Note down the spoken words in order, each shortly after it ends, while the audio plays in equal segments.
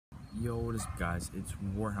Yo, what is up, guys? It's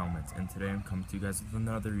War Helmets, and today I'm coming to you guys with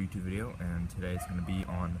another YouTube video, and today it's going to be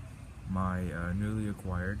on my newly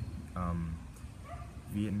acquired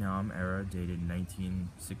Vietnam era dated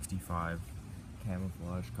 1965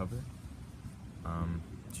 camouflage cover.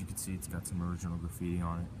 As you can see, it's got some original graffiti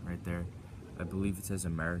on it right there. I believe it says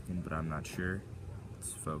American, but I'm not sure.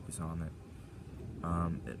 Let's focus on it.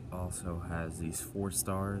 It also has these 4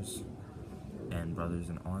 stars and Brothers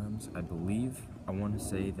in Arms. I want to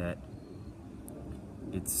say that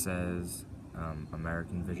it says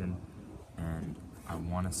American Vision, and I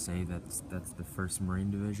want to say that's the 1st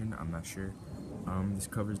Marine Division. I'm not sure. This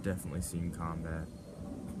cover's definitely seen combat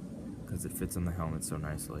because it fits on the helmet so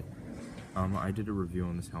nicely. I did a review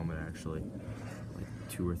on this helmet actually like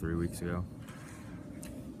 2 or 3 weeks ago.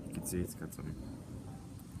 You can see it's got some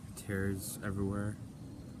tears everywhere.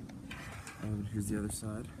 Here's the other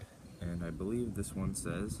side, and I believe this one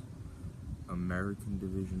says American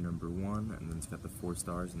Division number 1, and then it's got the 4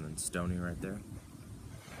 stars and then Stony right there.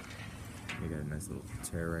 We got a nice little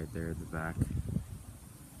tear right there at the back.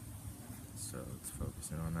 So let's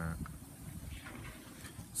focus in on that.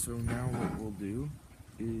 So now what we'll do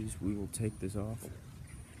is we will take this off.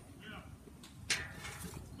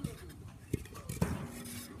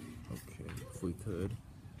 Okay, if we could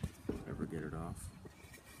ever get it off.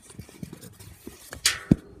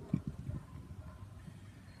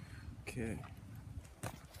 Okay.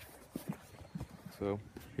 So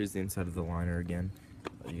here's the inside of the liner again.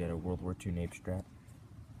 You got a World War II nape strap.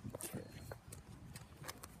 Okay.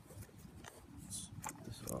 Let's get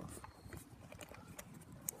this off.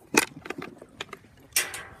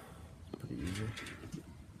 It's pretty easy.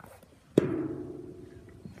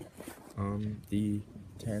 The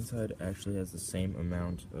tan side actually has the same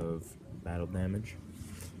amount of battle damage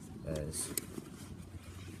as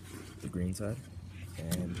the green side,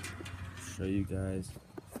 and show you guys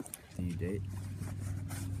the date.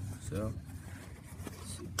 So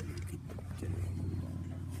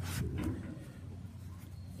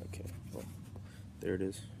okay, well, there it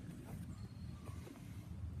is.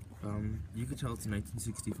 You could tell it's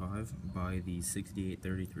 1965 by the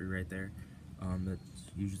 6833 right there. That's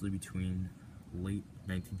usually between late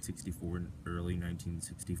 1964 and early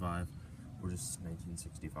 1965, or just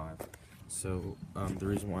 1965. So the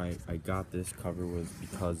reason why I got this cover was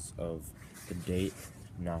because of the date,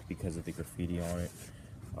 not because of the graffiti on it.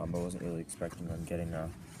 I wasn't really expecting on getting a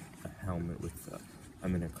helmet with, a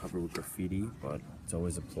cover with graffiti, but it's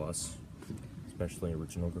always a plus, especially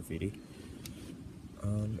original graffiti.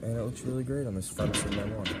 And it looks really great on this front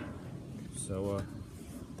M-1. So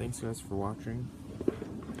thanks guys for watching,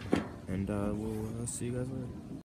 and we'll see you guys later.